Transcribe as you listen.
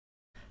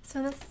So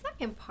in the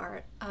second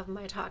part of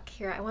my talk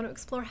here, I want to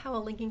explore how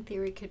a linking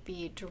theory could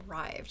be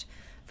derived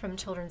from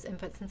children's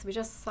input, since we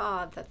just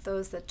saw that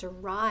those that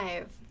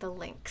derive the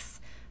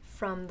links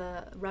from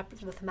the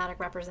thematic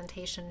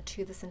representation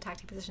to the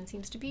syntactic position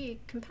seems to be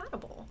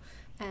compatible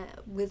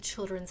with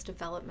children's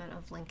development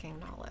of linking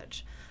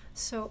knowledge.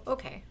 So,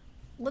 okay,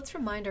 let's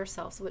remind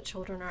ourselves what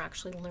children are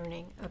actually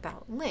learning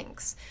about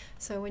links.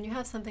 So when you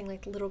have something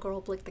like little girl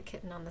blinked the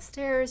kitten on the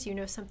stairs, you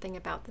know something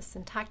about the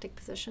syntactic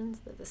positions,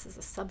 that this is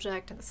a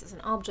subject and this is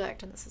an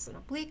object and this is an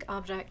oblique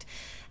object,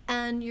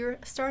 and you're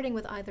starting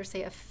with either,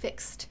 say, a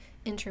fixed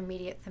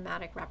intermediate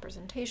thematic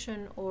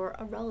representation or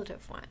a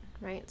relative one,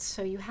 right?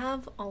 So you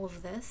have all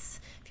of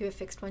this. If you have a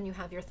fixed one, you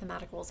have your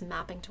thematic roles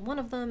mapping to one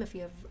of them. If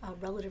you have a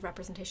relative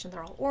representation,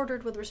 they're all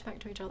ordered with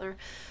respect to each other.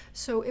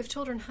 So if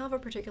children have a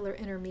particular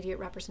intermediate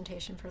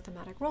representation for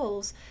thematic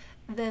roles,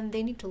 then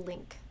they need to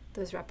link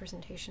those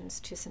representations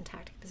to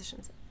syntactic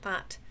positions.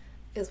 That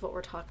is what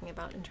we're talking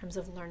about in terms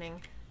of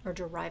learning or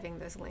deriving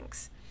those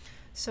links.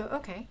 So,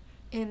 okay.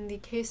 In the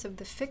case of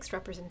the fixed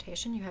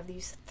representation, you have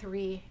these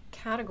three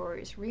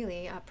categories,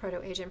 really,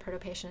 proto-agent,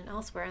 proto-patient, and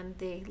elsewhere, and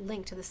they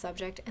link to the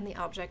subject and the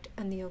object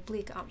and the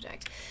oblique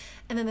object.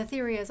 And then the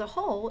theory as a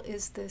whole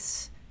is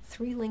this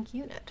three-link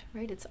unit,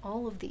 right? It's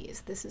all of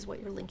these. This is what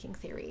your linking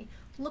theory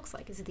looks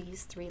like, is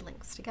these three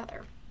links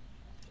together.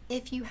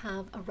 If you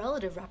have a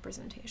relative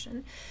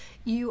representation,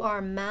 you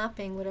are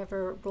mapping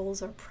whatever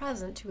roles are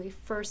present to a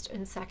first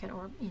and second,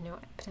 or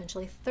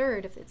potentially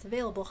third, if it's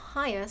available,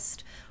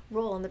 highest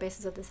role on the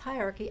basis of this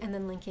hierarchy, and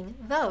then linking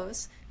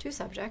those to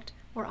subject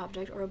or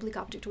object or oblique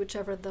object,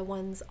 whichever the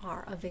ones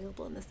are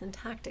available in the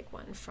syntactic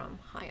one, from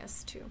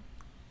highest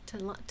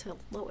to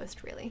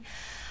lowest, really.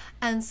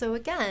 And so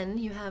again,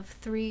 you have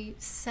three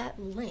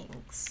set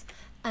links,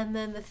 and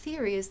then the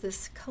theory is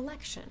this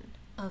collection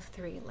of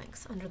three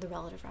links under the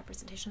relative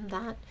representation.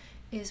 That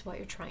is what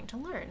you're trying to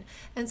learn.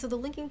 And so the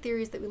linking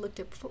theories that we looked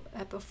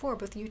at before,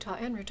 both Utah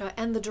and Ruta,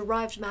 and the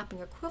derived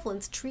mapping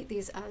equivalents treat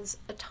these as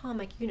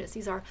atomic units.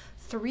 These are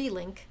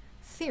three-link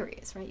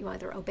theories, right? You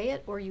either obey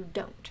it or you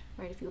don't,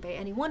 right? If you obey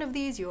any one of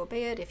these, you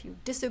obey it. If you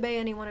disobey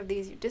any one of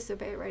these, you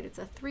disobey it, right? It's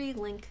a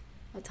three-link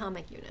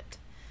atomic unit,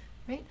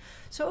 right?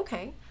 So,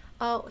 okay.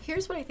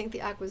 Here's what I think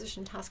the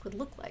acquisition task would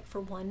look like for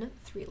one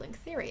three-link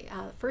theory.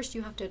 First,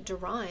 you have to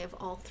derive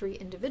all three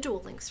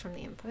individual links from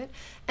the input,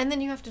 and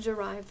then you have to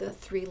derive the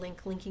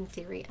three-link linking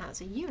theory as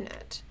a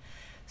unit.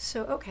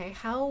 So, okay,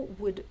 how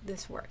would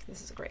this work?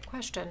 This is a great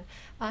question.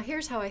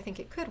 Here's how I think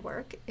it could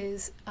work,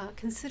 is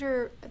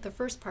consider the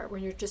first part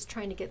when you're just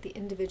trying to get the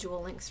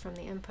individual links from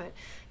the input.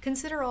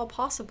 Consider all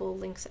possible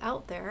links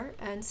out there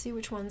and see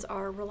which ones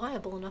are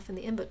reliable enough in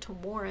the input to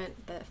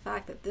warrant the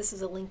fact that this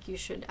is a link you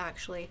should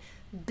actually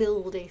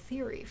build a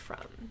theory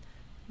from,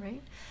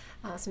 right?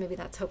 So maybe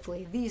that's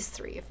hopefully these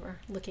three, if we're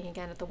looking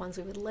again at the ones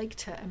we would like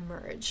to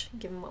emerge,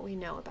 given what we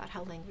know about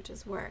how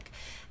languages work.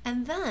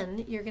 And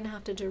then you're going to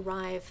have to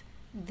derive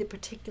the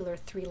particular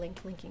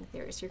three-link linking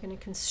theory. So you're going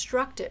to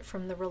construct it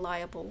from the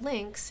reliable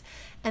links,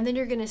 and then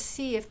you're going to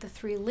see if the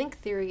three-link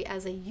theory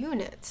as a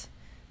unit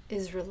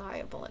is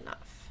reliable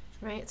enough,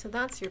 right? So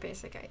that's your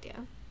basic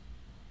idea.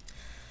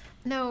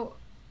 Now,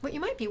 what you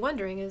might be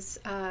wondering is,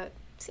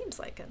 seems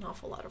like an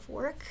awful lot of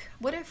work.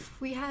 What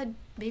if we had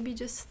maybe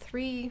just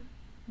three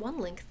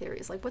one-link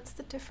theories? Like, what's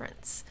the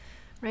difference?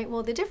 Right?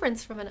 Well, the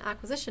difference from an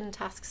acquisition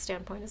task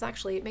standpoint is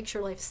actually it makes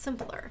your life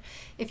simpler.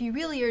 If you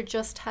really are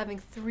just having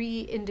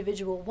three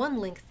individual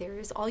one-link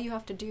theories, all you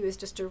have to do is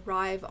just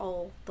derive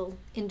all the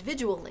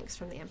individual links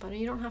from the input, and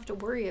you don't have to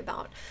worry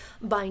about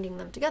binding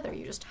them together.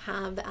 You just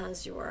have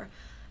as your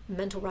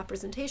mental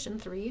representation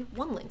three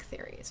one-link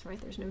theories,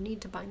 right? There's no need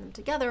to bind them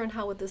together. And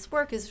how would this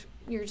work is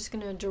you're just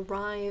going to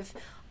derive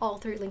all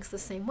three links the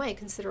same way,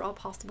 consider all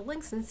possible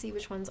links and see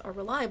which ones are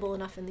reliable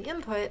enough in the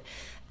input,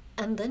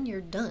 and then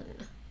you're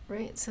done.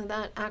 Right? So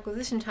that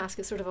acquisition task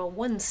is sort of a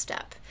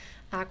one-step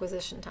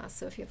acquisition task.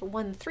 So if you have a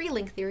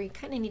 1-3-link theory, you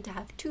kind of need to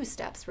have two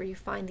steps where you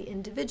find the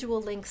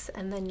individual links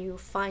and then you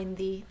find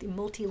the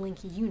multi-link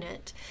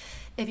unit.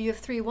 If you have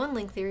 3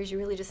 one-link theories, you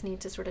really just need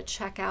to sort of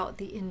check out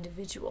the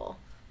individual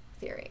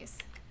theories,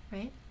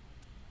 right?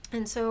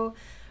 And so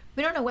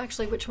we don't know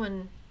actually which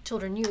one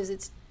children use.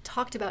 It's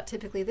talked about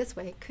typically this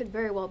way. It could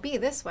very well be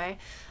this way.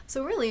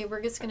 So really,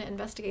 we're just going to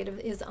investigate if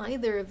is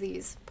either of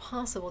these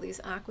possible, these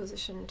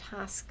acquisition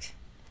tasks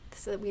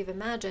that we've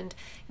imagined,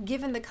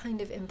 given the kind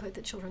of input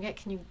that children get.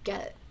 Can you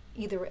get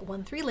either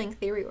 1-3-link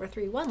theory or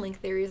 3 1-link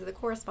theories that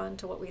correspond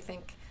to what we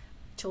think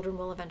children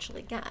will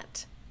eventually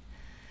get?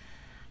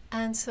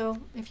 And so,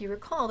 if you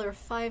recall, there are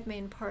 5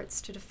 main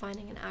parts to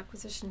defining an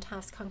acquisition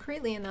task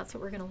concretely, and that's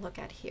what we're going to look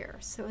at here.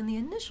 So in the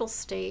initial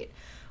state,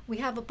 we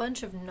have a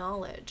bunch of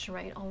knowledge,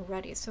 right,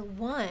 already. So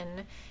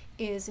one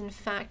is in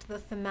fact the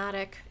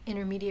thematic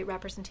intermediate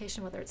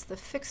representation, whether it's the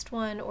fixed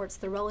one or it's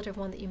the relative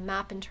one that you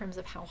map in terms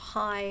of how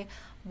high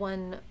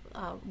one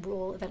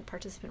role, event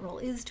participant role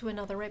is to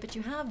another, right? But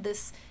you have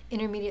this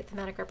intermediate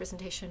thematic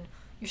representation,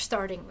 you're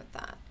starting with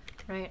that,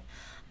 right?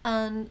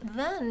 And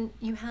then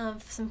you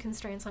have some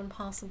constraints on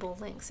possible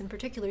links. In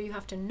particular, you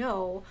have to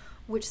know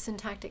which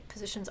syntactic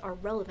positions are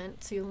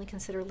relevant, so you only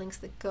consider links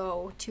that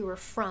go to or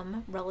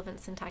from relevant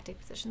syntactic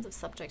positions of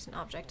subject and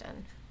object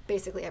and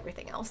basically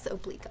everything else,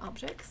 oblique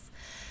objects.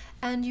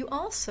 And you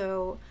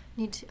also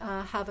need to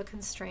have a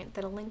constraint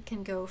that a link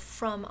can go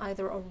from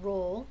either a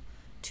role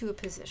to a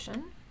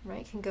position,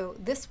 right? It can go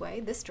this way,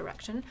 this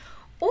direction,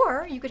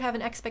 or you could have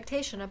an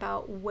expectation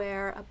about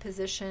where a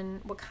position,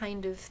 what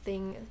kind of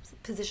thing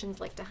positions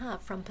like to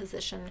have from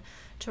position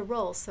to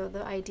role. So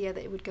the idea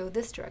that it would go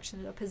this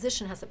direction, a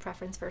position has a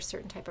preference for a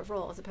certain type of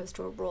role as opposed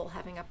to a role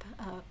having a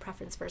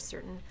preference for a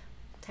certain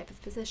type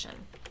of position.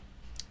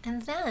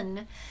 And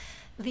then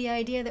the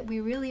idea that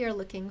we really are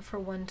looking for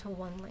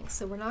one-to-one links.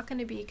 So we're not going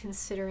to be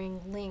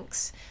considering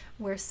links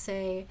where,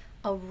 say,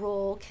 a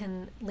role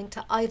can link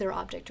to either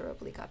object or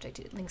oblique object.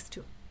 It links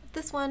to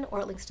this one or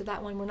it links to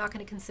that one. We're not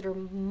going to consider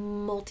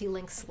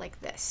multi-links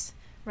like this,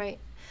 right?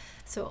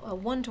 So a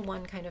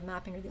one-to-one kind of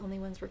mapping are the only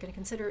ones we're going to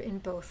consider in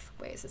both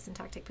ways. A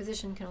syntactic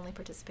position can only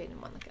participate in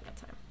one link at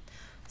a time.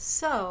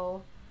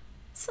 So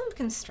some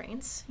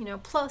constraints,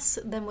 plus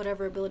then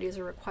whatever abilities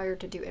are required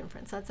to do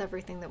inference. That's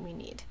everything that we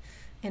need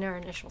in our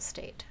initial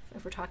state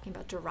if we're talking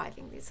about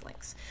deriving these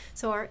links.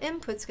 So our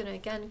input's going to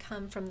again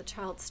come from the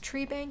child's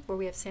tree bank, where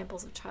we have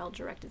samples of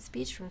child-directed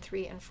speech from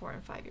 3 and 4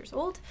 and 5 years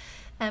old.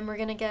 And we're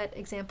going to get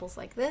examples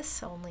like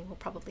this, only we'll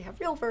probably have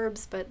real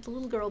verbs, but the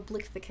little girl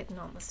blinked the kitten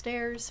on the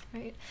stairs,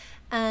 right?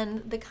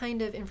 And the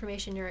kind of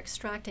information you're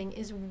extracting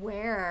is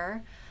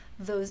where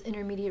those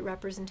intermediate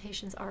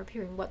representations are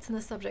appearing. What's in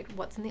the subject,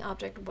 what's in the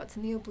object, what's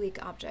in the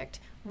oblique object,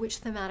 which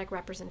thematic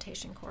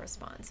representation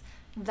corresponds.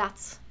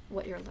 That's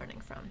what you're learning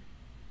from.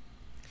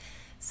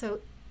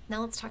 So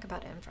now let's talk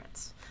about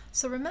inference.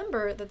 So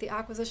remember that the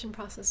acquisition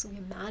process we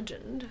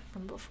imagined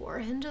from before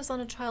hinges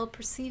on a child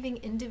perceiving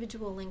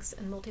individual links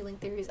and multi-link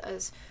theories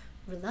as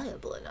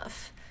reliable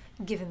enough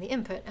given the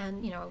input.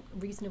 And a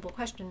reasonable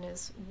question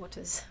is, what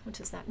does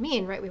that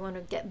mean, right? We want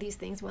to get these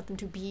things, we want them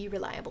to be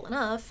reliable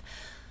enough.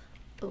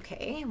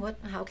 Okay,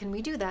 how can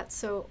we do that?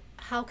 So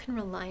how can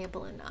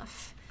reliable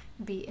enough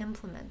be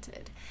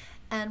implemented?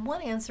 And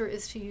one answer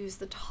is to use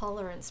the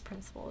tolerance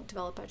principle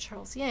developed by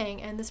Charles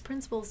Yang, and this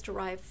principle is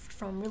derived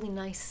from really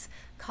nice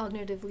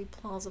cognitively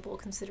plausible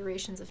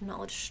considerations of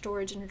knowledge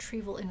storage and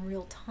retrieval in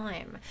real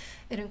time.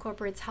 It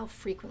incorporates how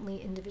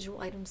frequently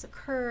individual items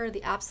occur,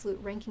 the absolute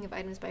ranking of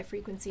items by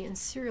frequency, and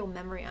serial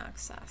memory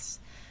access.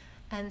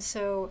 And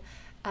so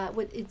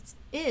what it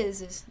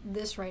is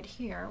this right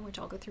here, which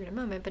I'll go through in a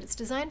moment, but it's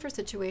designed for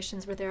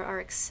situations where there are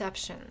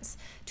exceptions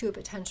to a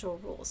potential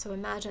rule. So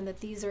imagine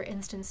that these are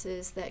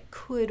instances that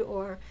could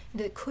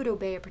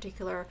obey a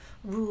particular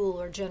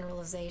rule or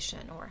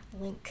generalization or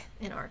link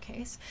in our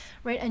case,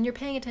 right? And you're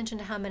paying attention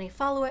to how many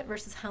follow it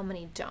versus how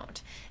many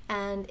don't.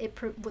 And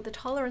what the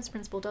tolerance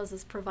principle does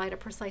is provide a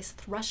precise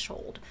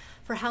threshold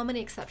for how many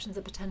exceptions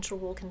a potential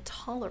rule can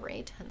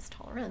tolerate, hence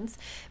tolerance,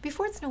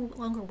 before it's no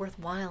longer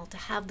worthwhile to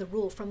have the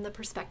rule from the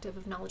perspective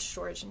of knowledge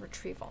storage and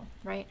retrieval,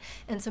 right?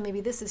 And so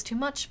maybe this is too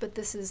much, but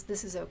this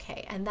is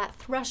okay. And that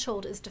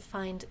threshold is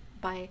defined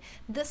by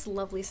this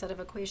lovely set of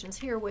equations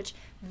here, which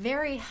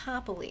very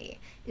happily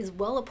is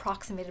well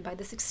approximated by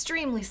this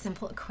extremely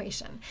simple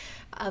equation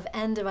of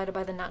n divided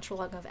by the natural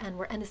log of n,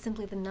 where n is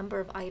simply the number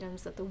of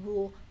items that the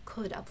rule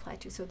could apply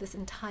to. So this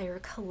entire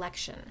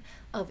collection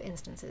of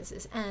instances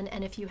is n,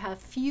 and if you have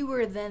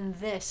fewer than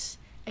this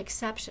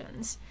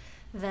exceptions,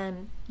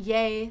 then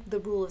yay, the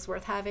rule is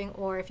worth having,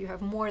 or if you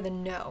have more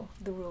than no,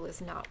 the rule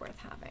is not worth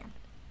having.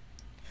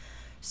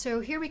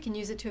 So here we can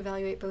use it to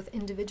evaluate both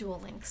individual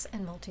links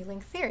and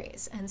multi-link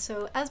theories. And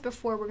so as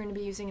before, we're going to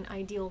be using an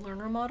ideal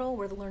learner model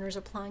where the learner is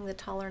applying the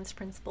tolerance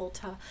principle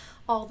to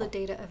all the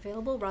data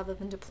available rather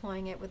than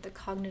deploying it with the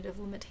cognitive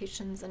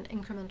limitations and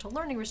incremental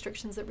learning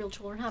restrictions that real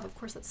children have. Of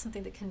course, that's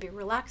something that can be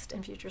relaxed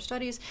in future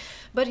studies.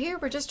 But here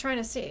we're just trying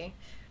to see,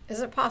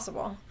 is it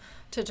possible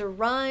to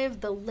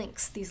derive the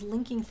links, these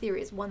linking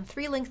theories,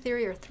 1-3 link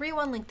theory or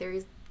 3-1 link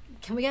theories,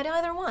 can we get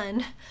either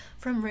one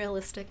from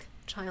realistic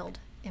child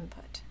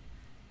input?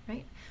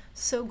 Right?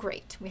 So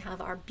great. We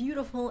have our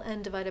beautiful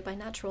n divided by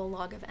natural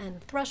log of n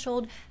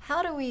threshold.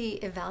 How do we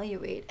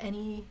evaluate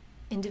any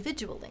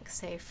individual link,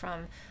 say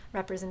from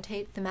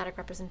thematic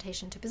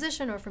representation to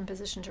position or from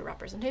position to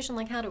representation?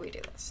 Like, how do we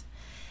do this?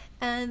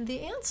 And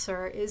the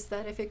answer is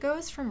that if it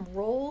goes from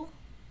role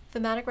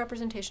thematic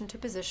representation to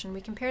position,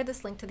 we compare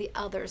this link to the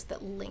others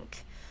that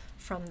link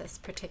from this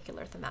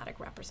particular thematic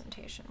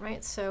representation,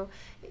 right? So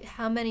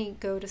how many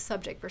go to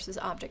subject versus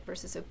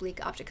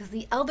oblique object? Because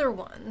the other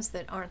ones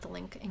that aren't the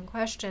link in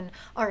question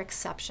are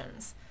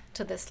exceptions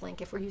to this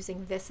link if we're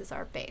using this as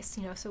our base.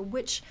 So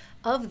which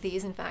of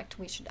these, in fact,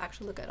 we should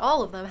actually look at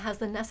all of them, has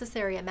the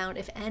necessary amount,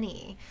 if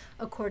any,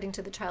 according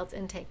to the child's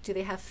intake? Do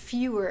they have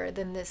fewer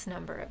than this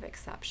number of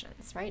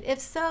exceptions, right? If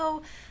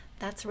so,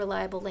 that's a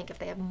reliable link. If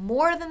they have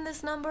more than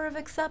this number of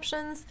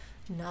exceptions,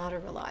 not a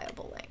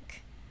reliable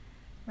link.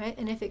 right?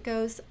 And if it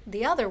goes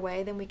the other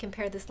way, then we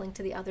compare this link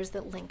to the others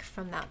that link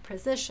from that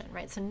position,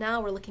 right? So now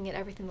we're looking at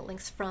everything that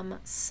links from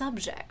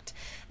subject,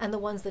 and the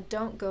ones that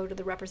don't go to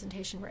the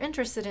representation we're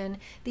interested in,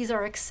 these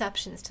are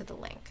exceptions to the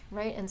link,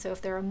 right? And so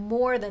if there are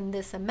more than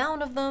this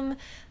amount of them,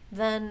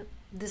 then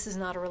this is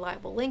not a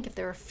reliable link. If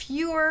there are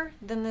fewer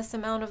than this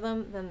amount of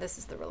them, then this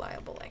is the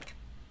reliable link.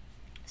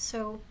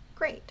 So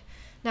great.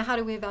 Now, how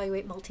do we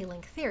evaluate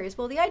multi-link theories?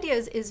 Well, the idea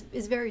is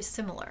very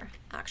similar,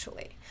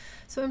 actually.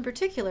 So in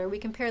particular, we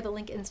compare the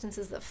link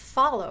instances that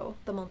follow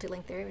the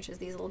multi-link theory, which is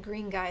these little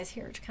green guys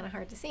here, which are kind of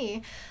hard to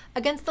see,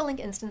 against the link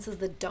instances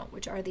that don't,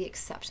 which are the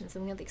exceptions.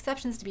 And we want the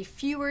exceptions to be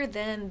fewer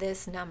than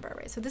this number,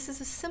 right? So this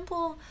is a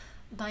simple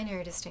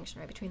binary distinction,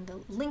 right, between the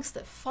links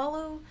that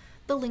follow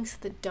the links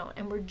that don't.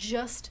 And we're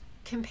just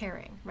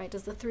comparing, right?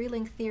 Does the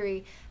three-link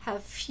theory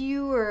have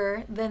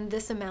fewer than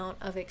this amount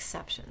of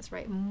exceptions,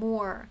 right?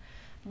 More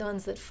the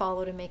ones that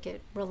follow to make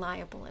it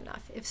reliable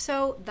enough. If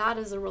so, that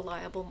is a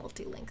reliable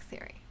multi-link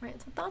theory,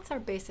 right? So that's our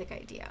basic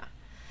idea.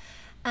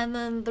 And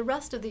then the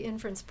rest of the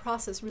inference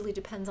process really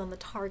depends on the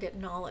target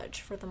knowledge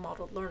for the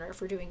modeled learner,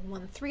 if we're doing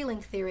one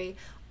three-link theory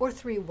or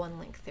three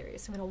one-link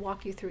theories. So I'm going to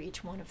walk you through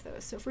each one of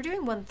those. So if we're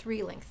doing one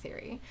three-link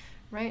theory,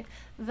 right,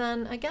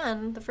 then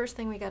again, the first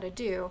thing we got to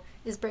do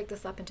is break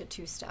this up into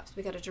two steps.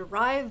 We got to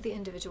derive the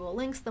individual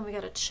links, then we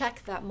got to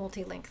check that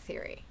multi-link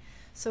theory.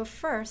 So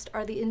first,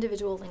 are the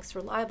individual links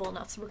reliable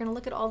enough? So we're going to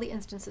look at all the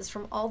instances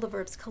from all the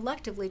verbs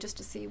collectively just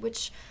to see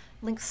which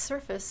links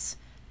surface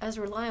as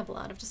reliable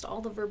out of just all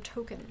the verb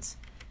tokens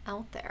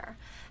out there.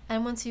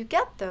 And once you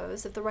get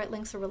those, if the right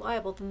links are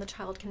reliable, then the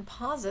child can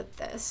posit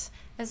this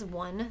as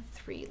one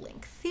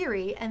three-link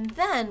theory. And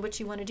then what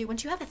you want to do,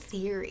 once you have a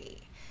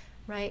theory,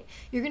 right,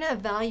 you're going to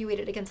evaluate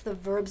it against the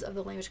verbs of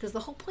the language, because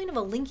the whole point of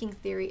a linking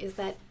theory is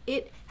that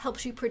it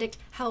helps you predict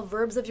how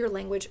verbs of your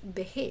language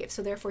behave.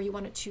 So therefore you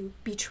want it to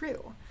be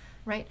true,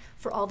 right,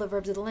 for all the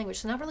verbs of the language.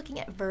 So now we're looking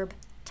at verb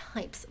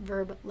types,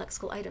 verb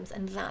lexical items,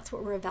 and that's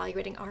what we're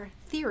evaluating our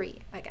theory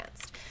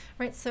against,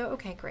 right? So,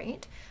 okay,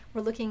 great.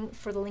 We're looking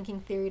for the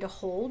linking theory to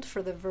hold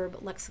for the verb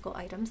lexical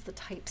items, the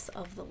types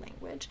of the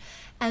language.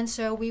 And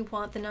so we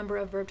want the number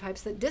of verb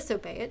types that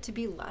disobey it to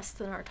be less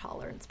than our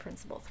tolerance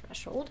principle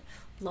threshold.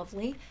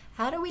 Lovely.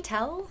 How do we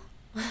tell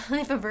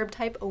if a verb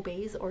type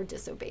obeys or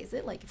disobeys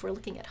it? Like if we're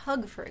looking at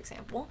hug, for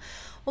example,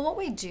 well, what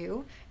we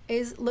do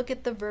is look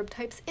at the verb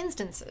type's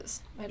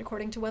instances, right,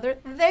 according to whether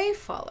they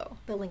follow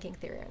the linking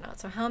theory or not.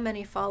 So how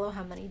many follow,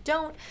 how many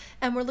don't,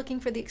 and we're looking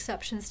for the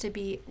exceptions to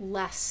be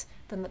less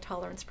than the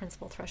tolerance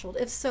principle threshold.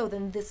 If so,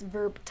 then this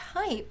verb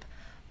type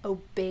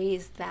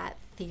obeys that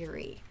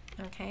theory.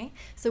 Okay,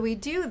 so we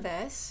do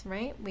this,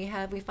 right? We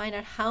find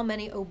out how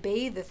many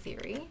obey the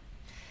theory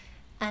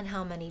and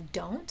how many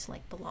don't,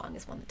 like belong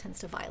is one that tends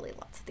to violate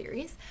lots of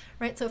theories,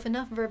 right? So if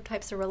enough verb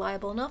types are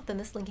reliable enough, then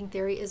this linking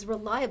theory is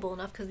reliable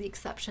enough because the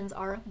exceptions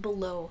are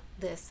below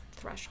this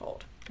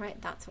threshold,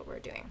 right? That's what we're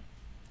doing.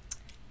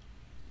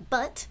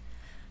 But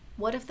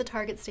what if the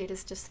target state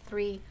is just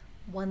three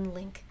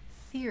one-link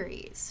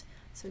theories?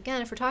 So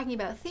again, if we're talking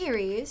about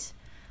theories,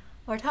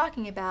 we're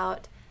talking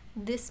about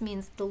this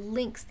means the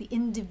links, the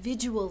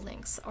individual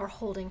links, are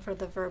holding for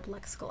the verb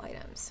lexical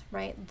items,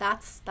 right?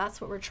 That's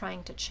what we're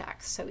trying to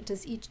check. So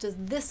does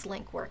this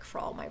link work for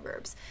all my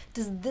verbs?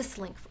 Does this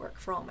link work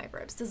for all my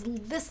verbs? Does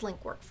this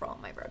link work for all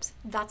my verbs?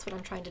 That's what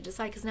I'm trying to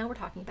decide, because now we're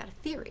talking about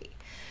a theory.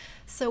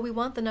 So we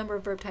want the number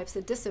of verb types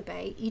that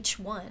disobey, each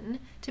one,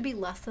 to be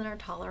less than our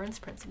tolerance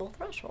principle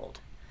threshold.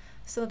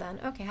 So then,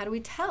 okay, how do we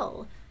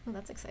tell? Well,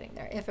 that's exciting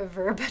there. If a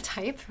verb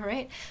type,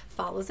 right,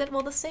 follows it,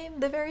 well,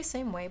 the very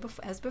same way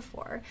as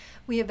before,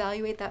 we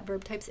evaluate that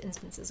verb type's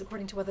instances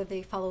according to whether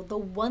they follow the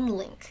one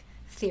link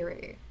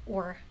theory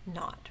or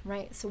not,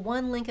 right? So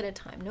one link at a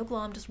time, no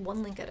glom, just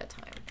one link at a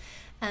time.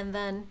 And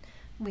then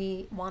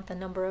we want the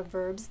number of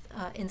verbs,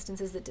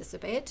 instances that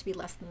disobey it to be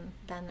less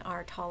than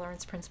our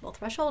tolerance principle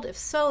threshold. If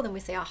so, then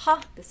we say,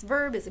 aha, this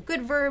verb is a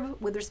good verb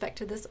with respect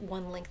to this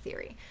one link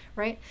theory,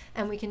 right?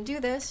 And we can do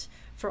this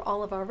for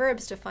all of our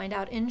verbs to find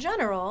out, in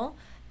general,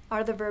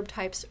 are the verb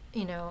types,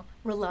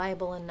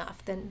 reliable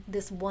enough? Then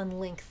this one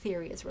link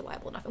theory is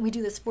reliable enough. And we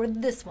do this for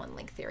this one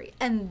link theory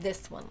and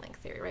this one link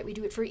theory, right? We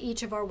do it for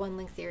each of our one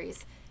link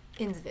theories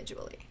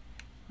individually,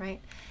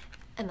 right?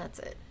 And that's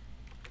it.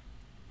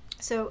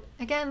 So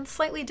again,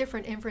 slightly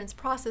different inference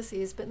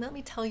processes, but let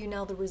me tell you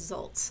now the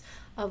results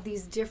of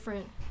these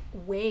different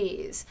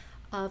ways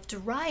of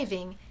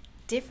deriving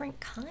different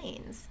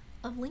kinds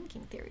of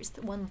linking theories,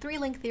 the one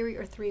three-link theory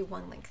or three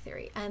one-link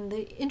theory. And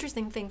the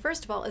interesting thing,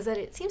 first of all, is that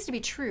it seems to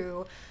be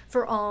true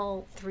for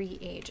all three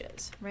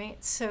ages,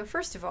 right? So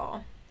first of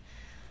all,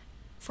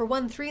 for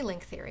one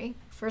three-link theory,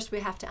 first we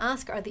have to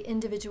ask, are the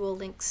individual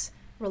links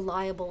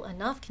reliable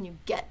enough? Can you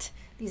get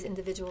these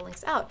individual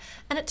links out?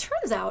 And it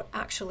turns out,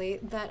 actually,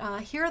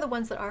 that here are the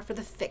ones that are for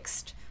the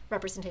fixed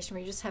representation,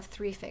 where you just have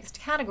three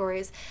fixed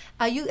categories.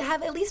 You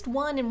have at least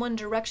one in one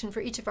direction for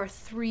each of our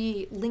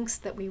three links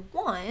that we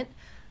want,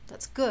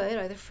 That's good,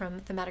 either from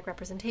thematic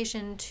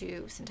representation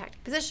to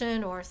syntactic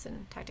position or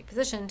syntactic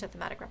position to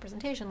thematic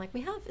representation. Like,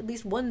 we have at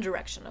least one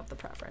direction of the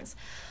preference.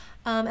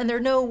 And there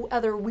are no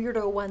other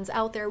weirdo ones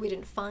out there. We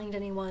didn't find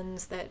any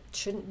ones that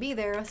shouldn't be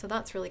there, so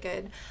that's really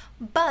good.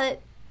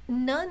 But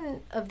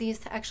none of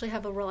these actually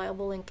have a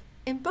reliable link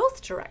in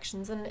both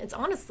directions, and it's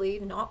honestly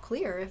not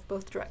clear if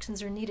both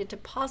directions are needed to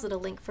posit a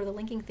link for the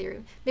linking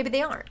theory. Maybe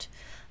they aren't.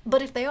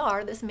 But if they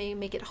are, this may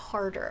make it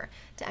harder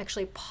to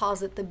actually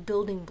posit the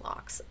building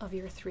blocks of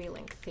your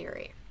three-link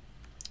theory.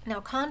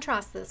 Now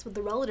contrast this with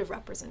the relative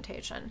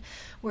representation,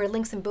 where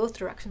links in both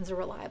directions are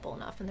reliable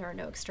enough and there are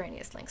no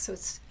extraneous links. So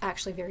it's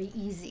actually very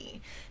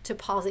easy to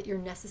posit your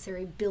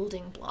necessary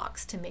building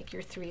blocks to make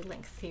your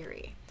three-link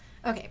theory.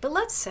 Okay, but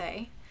let's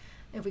say,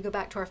 if we go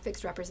back to our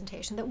fixed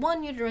representation, that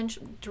one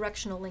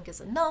unidirectional link is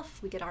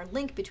enough. We get our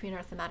link between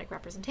our thematic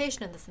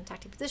representation and the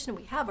syntactic position.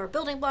 We have our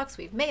building blocks.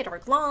 We've made our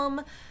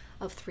glom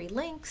of three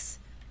links.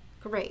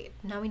 Great.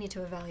 Now we need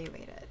to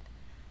evaluate it.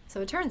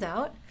 So it turns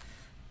out,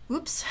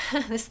 oops,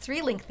 this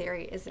three-link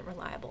theory isn't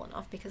reliable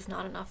enough because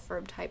not enough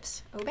verb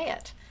types obey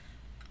it.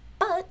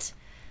 But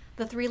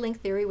the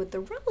three-link theory with the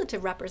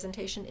relative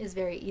representation is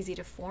very easy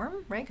to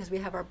form, right? Because we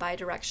have our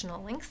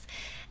bidirectional links.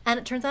 And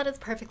it turns out it's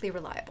perfectly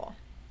reliable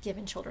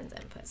given children's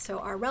input. So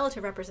our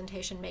relative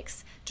representation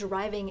makes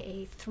deriving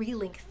a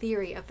three-link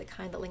theory of the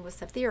kind that linguists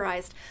have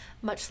theorized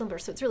much simpler.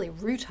 So it's really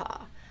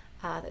Ruta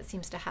that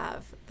seems to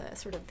have the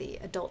sort of the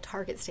adult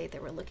target state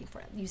that we're looking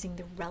for using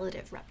the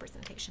relative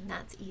representation.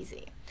 That's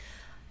easy.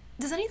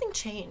 Does anything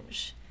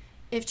change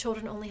if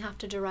children only have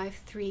to derive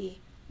three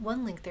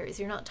one-link theories?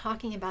 You're not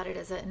talking about it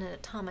as an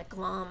atomic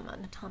glom,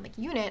 an atomic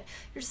unit.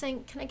 You're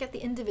saying, can I get the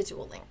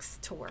individual links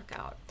to work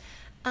out?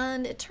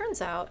 And it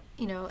turns out,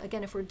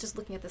 again, if we're just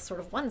looking at this sort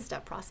of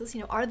one-step process,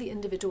 are the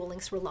individual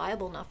links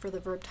reliable enough for the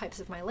verb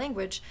types of my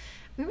language?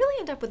 We really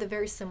end up with a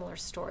very similar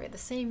story. The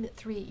same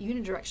three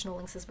unidirectional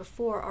links as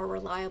before are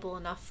reliable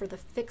enough for the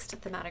fixed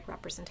thematic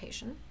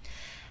representation.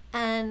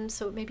 And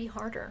so it may be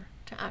harder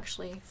to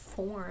actually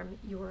form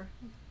your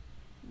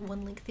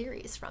one-link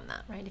theories from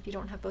that, right? If you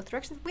don't have both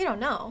directions, we don't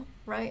know,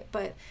 right?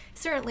 But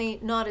certainly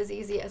not as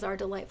easy as our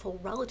delightful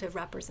relative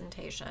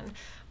representation,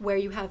 where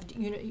you have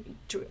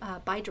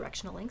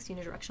bidirectional links,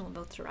 unidirectional in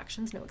both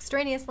directions, no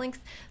extraneous links,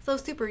 so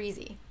super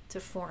easy to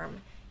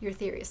form your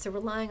theories. So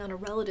relying on a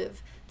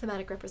relative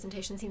thematic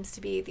representation seems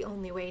to be the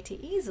only way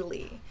to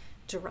easily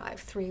derive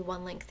three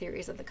one-link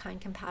theories of the kind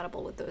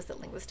compatible with those that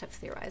linguists have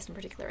theorized, in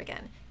particular,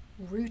 again,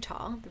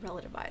 Utah, the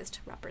relativized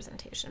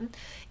representation.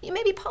 It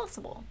may be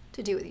possible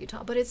to do with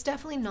Utah, but it's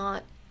definitely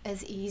not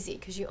as easy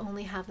because you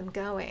only have them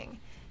going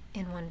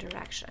in one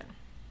direction.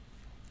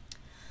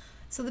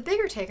 So the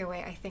bigger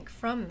takeaway, I think,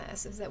 from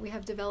this is that we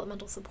have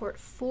developmental support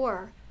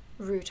for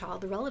Utah,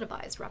 the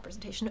relativized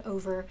representation,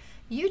 over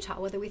Utah,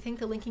 whether we think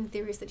the linking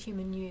theories that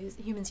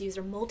humans use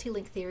are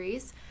multi-link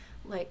theories,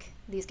 like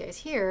these guys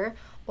here,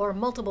 or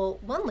multiple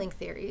one-link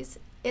theories.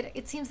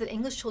 It seems that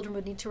English children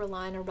would need to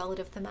rely on a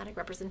relative thematic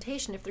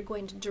representation if they're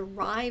going to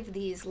derive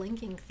these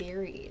linking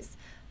theories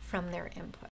from their input.